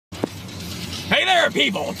there,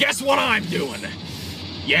 people, guess what I'm doing?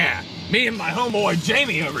 Yeah, me and my homeboy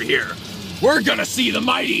Jamie over here, we're gonna see the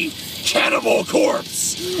mighty Cannibal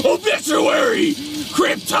Corpse, Obituary,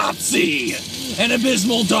 Cryptopsy, and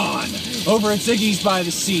Abysmal Dawn over at Ziggy's by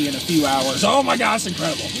the Sea in a few hours. Oh my gosh,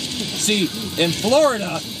 incredible. See, in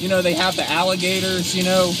Florida, you know, they have the alligators, you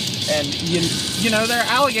know, and, you know, there are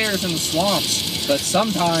alligators in the swamps, but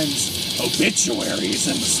sometimes Obituary's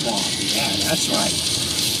in the swamp. Yeah, that's right.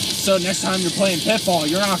 So next time you're playing Pitfall,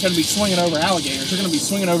 you're not going to be swinging over alligators. You're going to be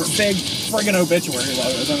swinging over big friggin' Obituary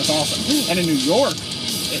logos, and it's awesome. And in New York,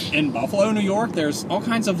 in Buffalo, New York, there's all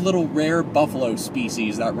kinds of little rare buffalo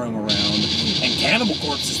species that roam around. And Cannibal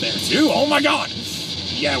Corpse is there too. Oh my god!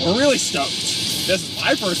 Yeah, we're really stoked. This is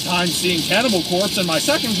my first time seeing Cannibal Corpse and my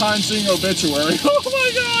second time seeing Obituary. Oh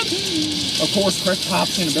my god! Of course,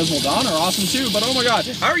 Cryptopsy and Abysmal Dawn are awesome too, but oh my god.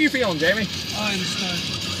 How are you feeling, Jamie? I'm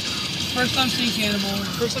stoked. First time seeing Cannibal,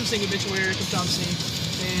 first time seeing Obituary, Cryptopsy,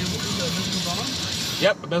 and what was that, Abysmal Dawn?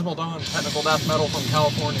 Yep, Abysmal Dawn, technical death metal from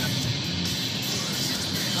California.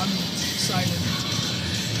 I'm excited.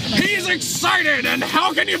 He's excited, and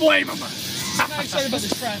how can you blame him? I'm not excited about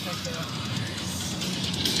the traffic, though.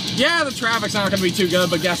 Yeah, the traffic's not gonna be too good,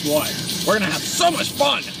 but guess what? We're gonna have so much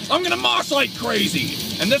fun! I'm gonna mosh like crazy!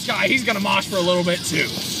 And this guy, he's gonna mosh for a little bit too.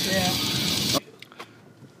 Yeah.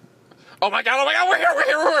 Oh my god, we're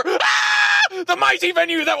here! Ah! The mighty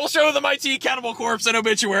venue that will show the mighty Cannibal Corpse and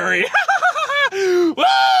Obituary! Woo!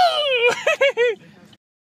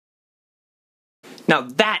 Now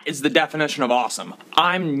that is the definition of awesome.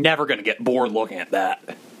 I'm never gonna get bored looking at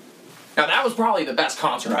that. Now that was probably the best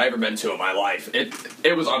concert I've ever been to in my life.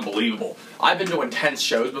 It was unbelievable. I've been to intense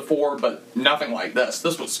shows before, but nothing like this.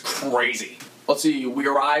 This was crazy. Let's see, we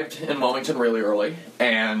arrived in Wilmington really early,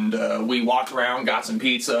 and we walked around, got some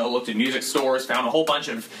pizza, looked at music stores, found a whole bunch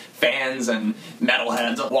of fans and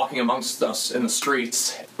metalheads walking amongst us in the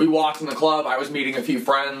streets. We walked in the club, I was meeting a few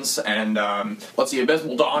friends, and let's see,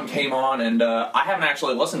 Abysmal Dawn came on, and I haven't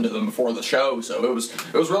actually listened to them before the show, so it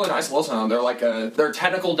was really nice to listen to them. They're like they're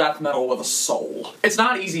technical death metal with a soul. It's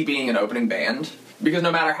not easy being an opening band, because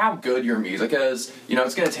no matter how good your music is, you know,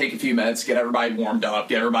 it's going to take a few minutes to get everybody warmed up,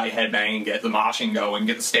 get everybody headbanging, get the moshing going,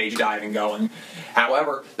 get the stage diving going.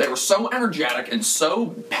 However, they were so energetic and so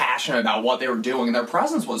passionate about what they were doing, and their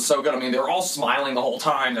presence was so good. I mean, they were all smiling the whole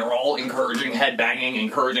time. They were all encouraging headbanging,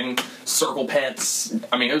 encouraging circle pits.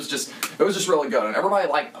 I mean, it was just really good, and everybody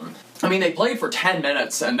liked them. I mean, they played for 10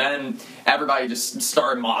 minutes, and then everybody just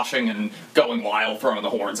started moshing and going wild, throwing the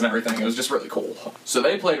horns and everything. It was just really cool. So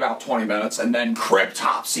they played about 20 minutes, and then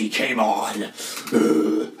Cryptopsy came on.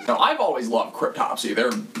 Now, I've always loved Cryptopsy.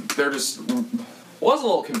 They're just... was a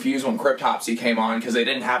little confused when Cryptopsy came on because they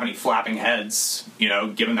didn't have any flapping heads, you know,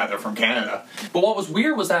 given that they're from Canada. But what was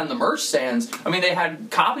weird was that in the merch stands, I mean, they had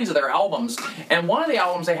copies of their albums, and one of the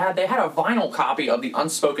albums they had a vinyl copy of The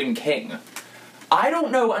Unspoken King. I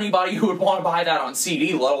don't know anybody who would want to buy that on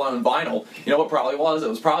CD, let alone vinyl. You know what probably was? It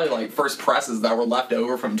was probably like first presses that were left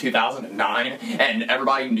over from 2009, and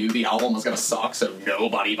everybody knew the album was going to suck, so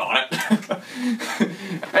nobody bought it.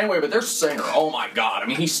 Anyway, but their singer, oh my god. I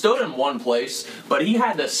mean, he stood in one place, but he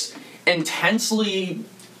had this intensely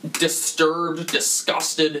disturbed,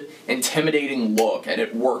 disgusted, intimidating look, and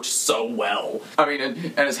it worked so well. I mean,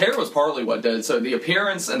 and his hair was partly what did, so the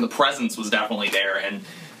appearance and the presence was definitely there, and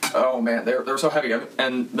oh man, they were so heavy.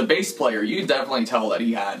 And the bass player, you could definitely tell that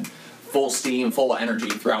he had full steam, full energy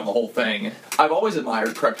throughout the whole thing. I've always admired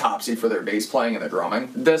Cryptopsy for their bass playing and their drumming.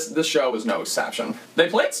 This show was no exception. They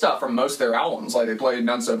played stuff from most of their albums, like they played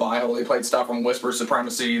None So Vile, they played stuff from Whisper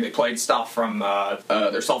Supremacy, they played stuff from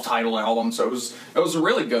their self-titled album, so it was a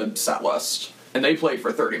really good set list. And they played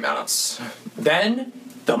for 30 minutes. Then,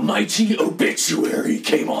 the mighty Obituary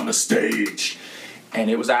came on the stage. And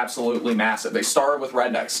it was absolutely massive. They started with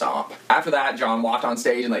Redneck Stomp. After that, John walked on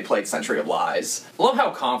stage and they played Century of Lies. I love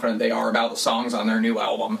how confident they are about the songs on their new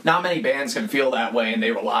album. Not many bands can feel that way, and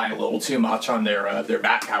they rely a little too much on their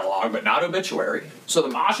back catalog, but not Obituary. So the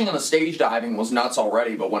moshing and the stage diving was nuts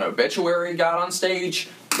already, but when Obituary got on stage,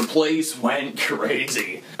 the place went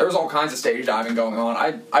crazy. There was all kinds of stage diving going on.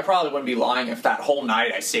 I probably wouldn't be lying if that whole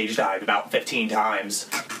night I stage dived about 15 times.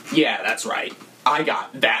 Yeah, that's right. I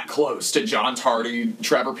got that close to John Tardy,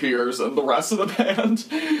 Trevor Pierce, and the rest of the band.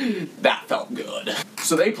 That felt good.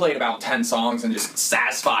 So they played about 10 songs and just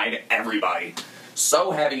satisfied everybody. So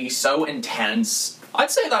heavy, so intense, I'd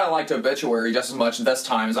say that I liked Obituary just as much this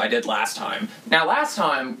time as I did last time. Now, last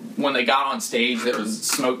time, when they got on stage, there was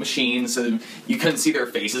smoke machines, so you couldn't see their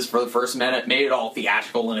faces for the first minute, made it all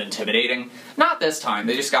theatrical and intimidating. Not this time,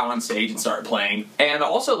 they just got on stage and started playing. And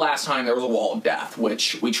also last time, there was a wall of death,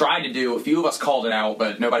 which we tried to do. A few of us called it out,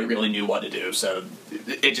 but nobody really knew what to do, so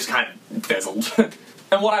it just kind of fizzled.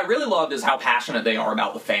 And what I really loved is how passionate they are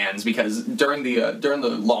about the fans, because during the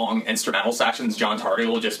long instrumental sections, John Tardy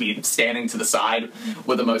will just be standing to the side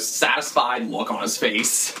with the most satisfied look on his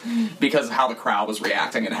face because of how the crowd was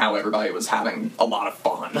reacting and how everybody was having a lot of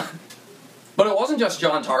fun. But it wasn't just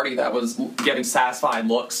John Tardy that was giving satisfied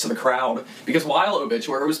looks to the crowd, because while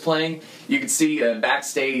Obituary was playing, you could see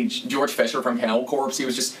backstage George Fisher from Cannibal Corpse. He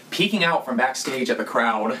was just peeking out from backstage at the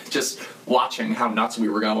crowd, just watching how nuts we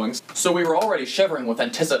were going. So we were already shivering with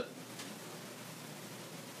anticipation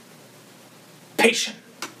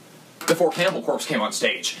before Cannibal Corpse came on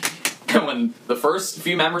stage. And when the first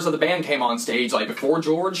few members of the band came on stage, like before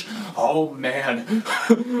George, oh man,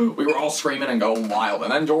 we were all screaming and going wild.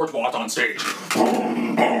 And then George walked on stage.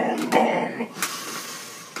 Boom, boom, boom.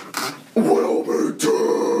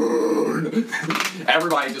 Wilmington!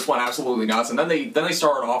 Everybody just went absolutely nuts, and then they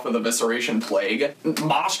started off with Evisceration Plague.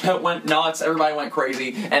 Mosh pit went nuts, everybody went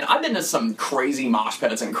crazy, and I've been to some crazy mosh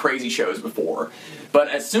pits and crazy shows before, but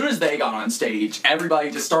as soon as they got on stage,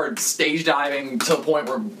 everybody just started stage diving to the point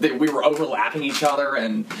where we were overlapping each other,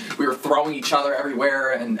 and we were throwing each other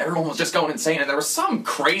everywhere, and everyone was just going insane, and there was some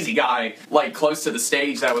crazy guy, like, close to the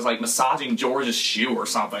stage that was, like, massaging George's shoe or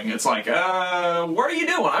something. It's like, what are you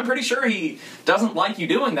doing? I'm pretty sure he doesn't like you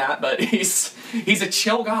doing that, but he's a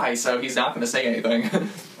chill guy, so he's not going to say anything.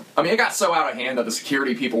 I mean, it got so out of hand that the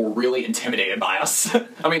security people were really intimidated by us.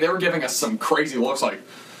 I mean, they were giving us some crazy looks like...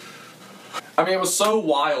 I mean, it was so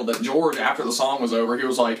wild that George, after the song was over, he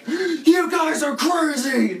was like, "You guys are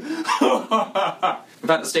crazy!" In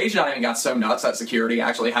fact, the stage diving got so nuts that security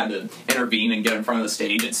actually had to intervene and get in front of the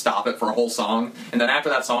stage and stop it for a whole song. And then after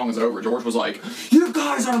that song was over, George was like, "You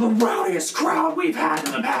guys are the rowdiest crowd we've had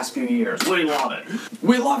in the past few years. We love it.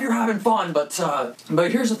 We love you're having fun, but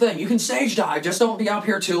here's the thing. You can stage dive, just don't be up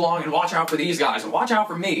here too long, and watch out for these guys, and watch out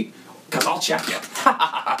for me, because I'll check you."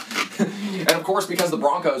 And of course, because the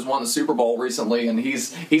Broncos won the Super Bowl recently, and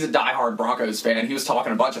he's a diehard Broncos fan, he was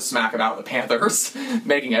talking a bunch of smack about the Panthers,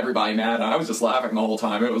 making everybody mad, and I was just laughing the whole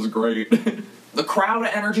time. It was great. The crowd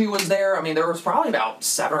energy was there. I mean, there was probably about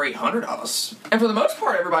 700 or 800 of us. And for the most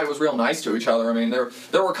part, everybody was real nice to each other. I mean, there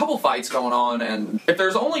were a couple fights going on, and if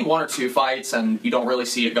there's only 1 or 2 fights and you don't really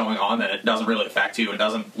see it going on, then it doesn't really affect you. It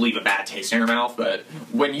doesn't leave a bad taste in your mouth. But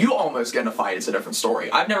when you almost get in a fight, it's a different story.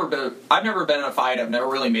 I've never been in a fight. I've never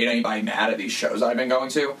really made anybody mad at these shows I've been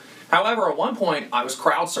going to. However, at one point, I was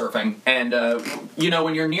crowd surfing, and, you know,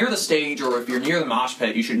 when you're near the stage or if you're near the mosh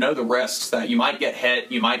pit, you should know the risks that you might get hit,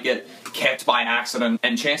 you might get kicked by accident,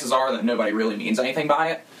 and chances are that nobody really means anything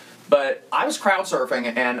by it. But I was crowd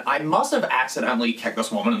surfing, and I must have accidentally kicked this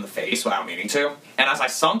woman in the face without meaning to. And as I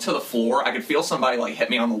sunk to the floor, I could feel somebody, like, hit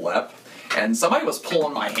me on the lip. And somebody was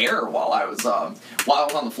pulling my hair while I was on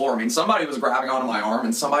the floor. I mean, somebody was grabbing onto my arm,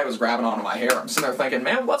 and somebody was grabbing onto my hair. I'm sitting there thinking,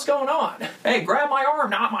 man, what's going on? Hey, grab my arm,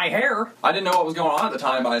 not my hair. I didn't know what was going on at the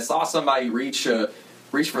time, but I saw somebody reach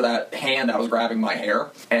for that hand that was grabbing my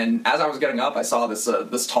hair. And as I was getting up, I saw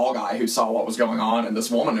this tall guy who saw what was going on, and this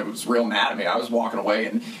woman who was real mad at me. I was walking away,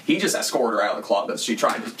 and he just escorted her out of the club as she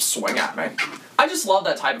tried to swing at me. I just love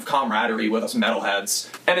that type of camaraderie with us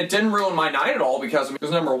metalheads. And it didn't ruin my night at all because,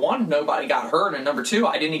 number one, nobody got hurt, and number two,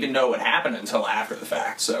 I didn't even know what happened until after the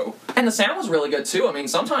fact, so. And the sound was really good, too. I mean,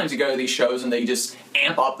 sometimes you go to these shows and they just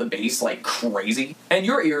amp up the bass like crazy, and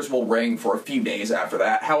your ears will ring for a few days after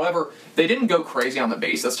that. However, they didn't go crazy on the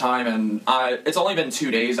bass this time, and it's only been 2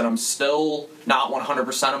 days, and I'm still not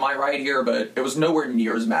 100% of my right ear, but it was nowhere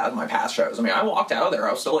near as bad as my past shows. I mean, I walked out of there,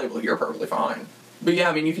 I was still able to hear perfectly fine. But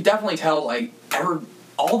yeah, I mean, you could definitely tell, like,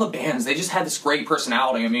 all the bands, they just had this great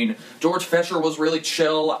personality. I mean, George Fisher was really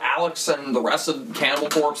chill, Alex and the rest of Cannibal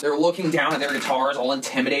Corpse, they were looking down at their guitars, all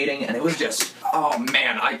intimidating, and it was just, oh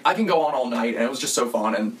man, I can go on all night, and it was just so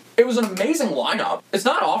fun, and it was an amazing lineup. It's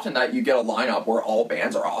not often that you get a lineup where all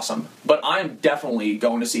bands are awesome, but I'm definitely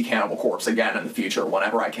going to see Cannibal Corpse again in the future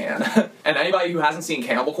whenever I can. And anybody who hasn't seen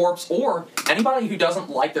Cannibal Corpse, or anybody who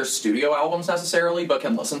doesn't like their studio albums necessarily, but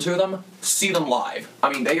can listen to them, see them live.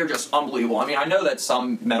 I mean, they are just unbelievable. I mean, I know that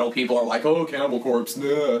some metal people are like, oh, Cannibal Corpse,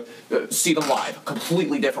 nah. See them live.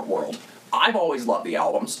 Completely different world. I've always loved the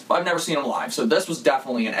albums, but I've never seen them live, so this was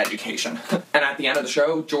definitely an education. And at the end of the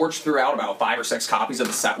show, George threw out about 5 or 6 copies of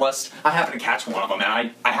the set list. I happened to catch one of them,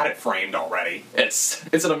 and I had it framed already. It's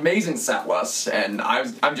an amazing set list, and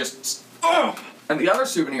I'm just, ugh! And the other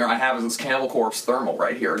souvenir I have is this Cannibal Corpse thermal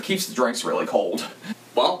right here. It keeps the drinks really cold.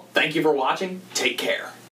 Well, thank you for watching. Take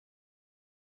care.